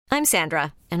I'm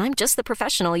Sandra, and I'm just the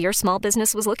professional your small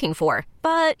business was looking for.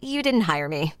 But you didn't hire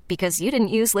me because you didn't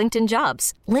use LinkedIn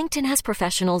Jobs. LinkedIn has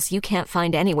professionals you can't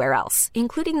find anywhere else,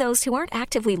 including those who aren't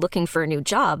actively looking for a new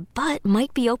job, but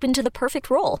might be open to the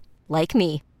perfect role, like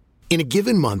me. In a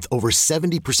given month, over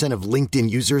 70% of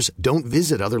LinkedIn users don't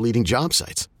visit other leading job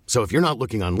sites. So if you're not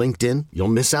looking on LinkedIn, you'll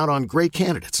miss out on great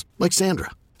candidates like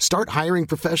Sandra. Start hiring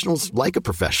professionals like a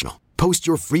professional. Post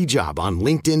your free job on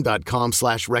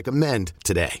linkedin.com/recommend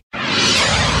today.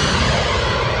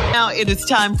 Now it is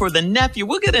time for the nephew.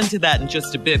 We'll get into that in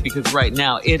just a bit because right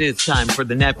now it is time for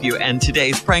the nephew and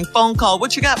today's prank phone call.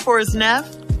 What you got for us, Neff?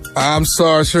 I'm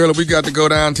sorry, Shirley. We got to go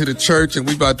down to the church and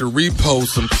we about to repost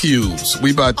some pews.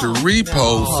 We about to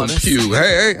repost some pews.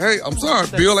 Hey, I'm sorry.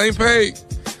 Bill ain't paid.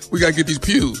 We got to get these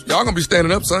pews. Y'all going to be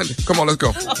standing up Sunday. Come on, let's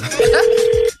go.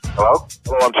 Hello?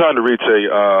 Hello, I'm trying to reach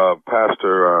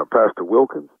Pastor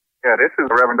Wilkins. Yeah, this is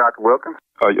Reverend Dr. Wilkins.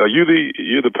 Are you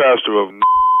the pastor of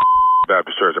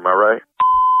Baptist Church, am I right?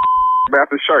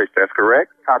 Baptist Church, that's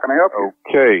correct. How can I help you?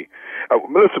 Okay.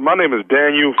 Listen, my name is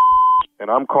Daniel,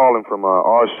 and I'm calling from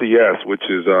RCS, which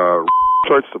is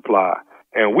Church Supply.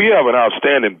 And we have an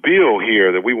outstanding bill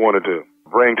here that we wanted to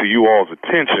bring to you all's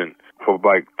attention for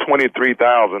like $23,000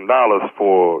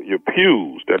 for your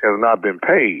pews that has not been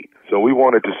paid. So we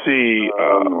wanted to see...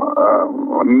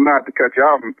 not to cut you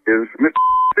off, is Mr.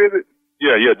 is it?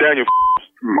 Yeah, Daniel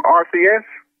from RCS?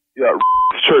 Yeah,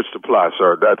 Church Supply,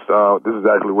 sir. That's this is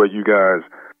actually where you guys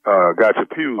got your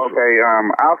pews. Okay,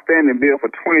 outstanding bill for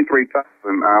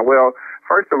 $23,000. Well,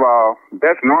 first of all,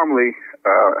 that's normally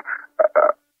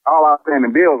all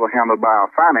outstanding bills are handled by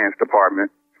our finance department.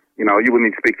 You know, you would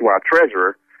need to speak to our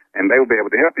treasurer, and they will be able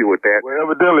to help you with that. Well,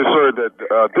 evidently, sir, that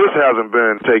this hasn't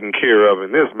been taken care of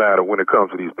in this matter when it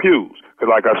comes to these pews. Because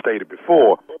like I stated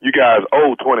before, you guys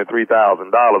owe $23,000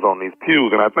 on these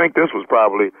pews, and I think this was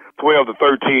probably 12 to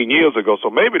 13 years ago.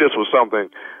 So maybe this was something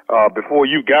before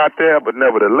you got there, but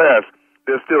nevertheless,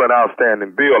 there's still an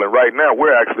outstanding bill. And right now,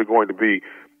 we're actually going to be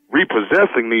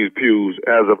repossessing these pews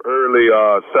as of early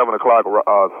 7 o'clock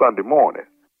Sunday morning.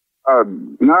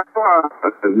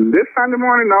 This Sunday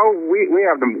morning, no. We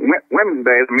have the Women's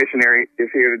Day. The missionary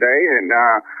is here today, and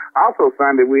also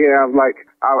Sunday we have like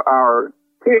our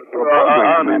kids.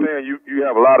 I understand you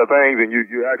have a lot of things, and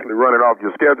you actually running off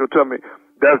your schedule to me.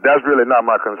 That's really not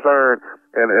my concern,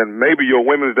 and maybe your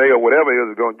Women's Day or whatever it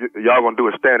is y'all gonna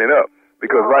do is standing up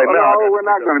because right now. No, we're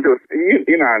not gonna do it.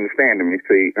 You're not understanding me.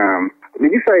 See, did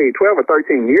you say 12 or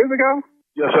 13 years ago?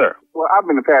 Yes, sir. Well, I've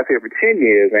been the past here for 10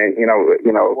 years, and that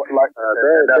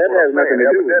has nothing to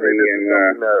do with me.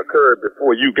 And that occurred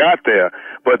before you got there,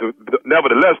 but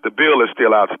nevertheless, the bill is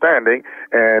still outstanding,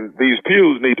 and these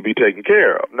pews need to be taken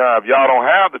care of. Now, if y'all don't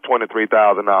have the $23,000,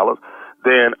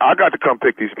 then I got to come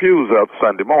pick these pews up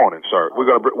Sunday morning, sir. We're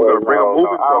gonna bring a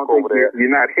moving truck over there. You're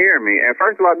not hearing me. And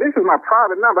first of all, this is my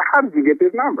private number. How did you get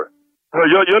this number?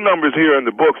 Your number is here in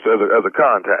the books as a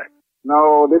contact.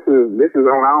 No, this is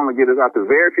I only get this out to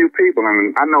very few people,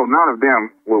 and I know none of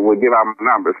them will give out my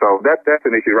number. So that's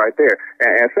an issue right there.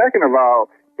 And second of all,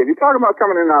 if you're talking about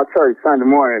coming in our church Sunday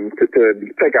morning to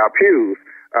take our pews,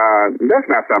 that's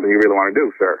not something you really want to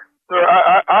do, sir. Sir,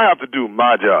 I have to do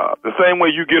my job. The same way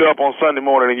you get up on Sunday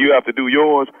morning and you have to do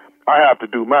yours, I have to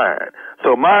do mine.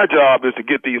 So my job is to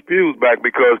get these pews back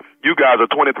because you guys are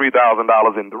 $23,000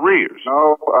 in the rears.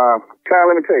 No, Kyle,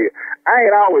 let me tell you, I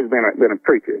ain't always been a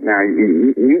preacher. Now,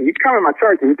 you come in my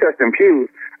church and you touch them pews,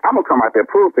 I'm gonna come out there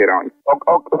pulpit on you.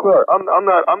 Okay, sir,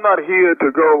 I'm not here to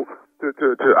go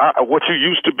to what you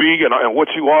used to be and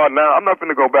what you are now. I'm not going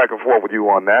to go back and forth with you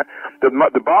on that. The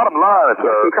bottom line,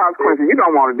 sir, the consequences you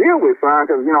don't want to deal with, son,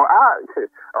 because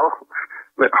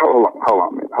Hold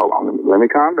on. Let me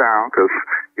calm down, because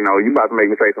you about to make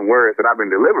me say some words that I've been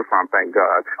delivered from. Thank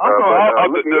God.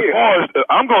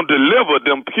 I'm going to deliver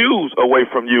them pews away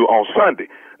from you on Sunday.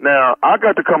 Now I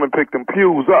got to come and pick them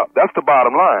pews up. That's the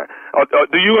bottom line.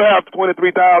 Do you have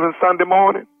 23,000 Sunday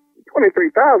morning?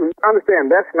 23,000. Understand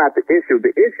that's not the issue.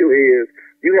 The issue is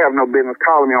you have no business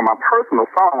calling me on my personal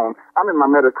phone. I'm in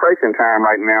my meditation time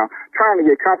right now, trying to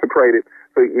get consecrated.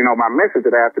 So, my message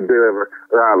that I have to deliver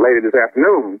later this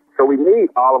afternoon. So we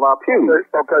need all of our pews.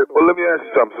 Okay. Well, let me ask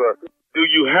you something, sir. Do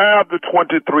you have the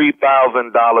 $23,000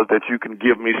 that you can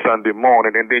give me Sunday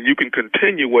morning, and then you can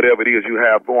continue whatever it is you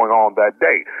have going on that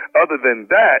day? Other than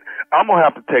that, I'm going to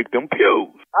have to take them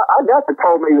pews. I got the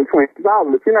total me the $20,000,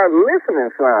 but you're not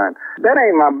listening, son. That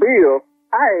ain't my bill.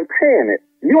 I ain't paying it.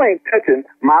 You ain't touching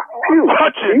my pews.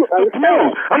 Touching the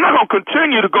pews. I'm not going to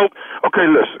continue to go.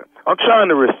 Okay, listen. I'm trying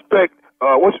to respect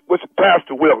What's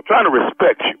Pastor Wilkins? Trying to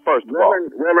respect you, first of all.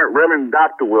 Reverend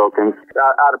Dr. Wilkins.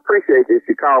 I'd appreciate it if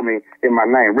you call me in my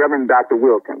name, Reverend Dr.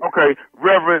 Wilkins. Okay,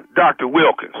 Reverend Dr.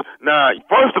 Wilkins. Now,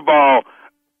 first of all,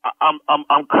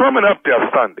 I'm coming up there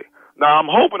Sunday. Now, I'm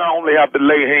hoping I only have to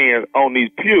lay hands on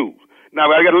these pews. Now,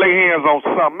 if I got to lay hands on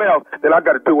something else, then I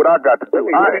got to do what I got to do.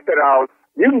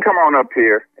 You can come on up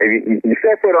here. If you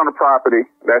set foot on the property,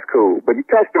 that's cool. But you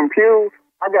touch them pews,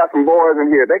 I got some boys in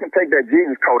here. They can take that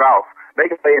Jesus coat off. They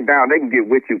can lay it down. They can get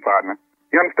with you, partner.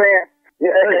 You understand?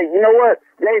 Yeah, hey, you know what?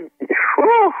 Yea,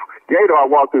 though I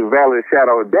walk through the valley of the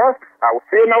shadow of death, I will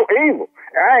fear no evil.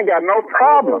 I ain't got no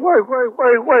problem. Wait. You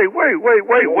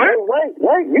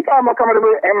talking about coming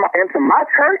into my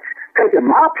church? Taking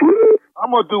my pews?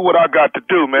 I'm going to do what I got to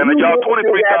do, man. And y'all $23,000.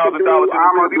 I'm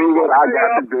going to do what I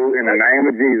got to do in the name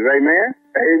of Jesus. Amen?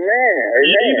 Amen.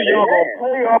 Either y'all going to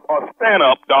pay up or stand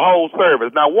up the whole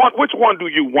service. Now, which one do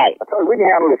you want? I told you, we can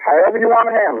handle this however you want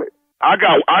to handle it. I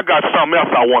got something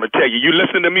else I want to tell you. You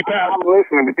listening to me, Pastor? I'm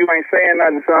listening, but you ain't saying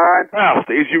nothing, son.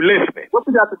 Pastor, is you listening? What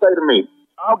you got to say to me?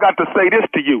 I've got to say this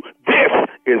to you. This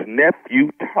is Nephew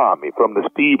Tommy from the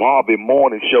Steve Harvey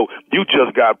Morning Show. You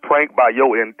just got pranked by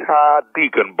your entire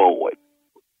deacon board.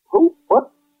 Who?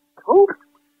 What? Who?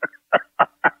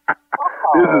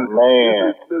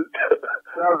 Man.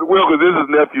 Wilkins, this is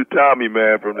Nephew Tommy,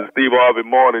 man, from the Steve Harvey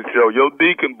Morning Show. Your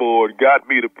deacon board got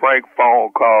me to prank phone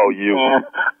call you. Man,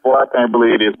 boy, I can't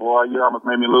believe this, boy. You almost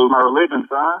made me lose my religion,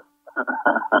 son.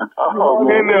 Hung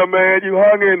in there, man. You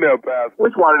hung in there, Pastor.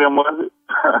 Which one of them was it?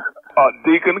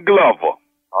 Deacon Glover.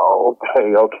 Oh,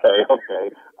 okay. I've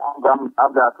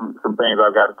got some things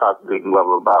I've got to talk to Deacon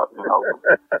Glover about, you know.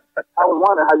 I was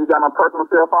wondering how you got my personal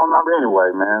cell phone number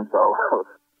anyway, man, so.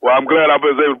 Well, I'm glad I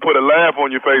was able to put a laugh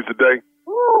on your face today.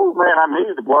 Ooh, man, I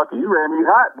needed it, boy, 'cause you ran me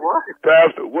hot, boy.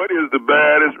 Pastor, what is the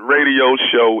baddest radio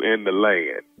show in the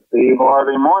land? Steve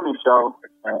Harvey Morning Show.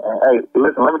 Hey,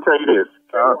 listen, let me tell you this.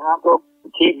 Uncle,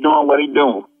 keep doing what he's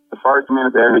doing. The first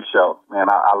minute of every show. Man,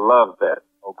 I love that.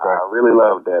 Okay. I really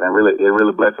love that. And it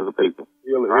really blesses the people.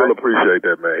 He'll appreciate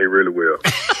that, man. He really will.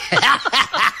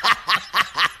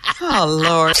 Oh,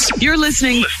 Lord. You're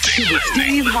listening to the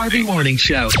Steve Harvey Morning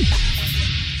Show.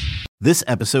 This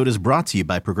episode is brought to you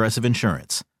by Progressive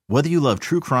Insurance. Whether you love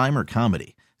true crime or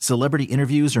comedy, celebrity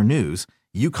interviews or news,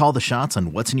 you call the shots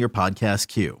on what's in your podcast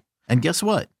queue. And guess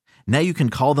what? Now you can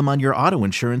call them on your auto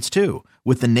insurance too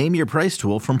with the Name Your Price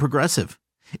tool from Progressive.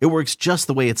 It works just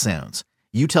the way it sounds.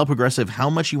 You tell Progressive how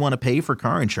much you want to pay for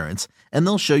car insurance, and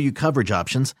they'll show you coverage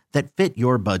options that fit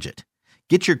your budget.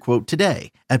 Get your quote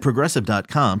today at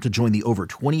Progressive.com to join the over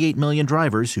 28 million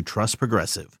drivers who trust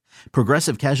Progressive.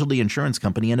 Progressive Casualty Insurance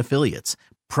Company and Affiliates.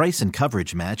 Price and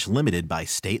coverage match limited by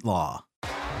state law.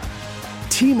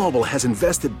 T-Mobile has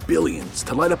invested billions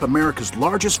to light up America's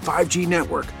largest 5G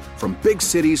network, from big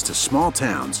cities to small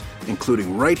towns,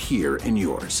 including right here in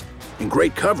yours. And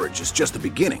great coverage is just the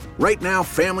beginning. Right now,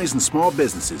 families and small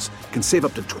businesses can save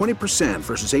up to 20%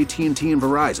 versus AT&T and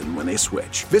Verizon when they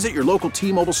switch. Visit your local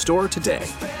T-Mobile store today.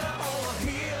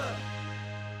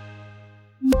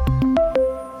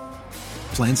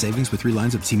 Plan savings with 3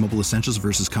 lines of T-Mobile Essentials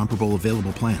versus comparable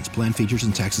available plans. Plan features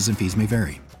and taxes and fees may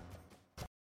vary.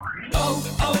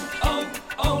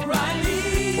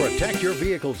 Protect your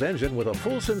vehicle's engine with a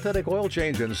full synthetic oil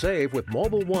change and save with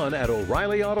Mobil 1 at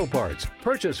O'Reilly Auto Parts.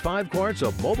 Purchase 5 quarts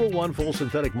of Mobil 1 full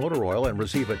synthetic motor oil and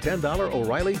receive a $10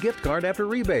 O'Reilly gift card after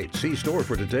rebate. See store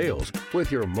for details.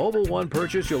 With your Mobil 1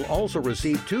 purchase, you'll also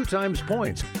receive 2 times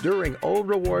points during O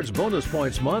Rewards Bonus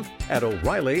Points Month at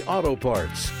O'Reilly Auto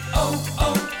Parts.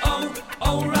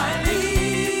 O'Reilly.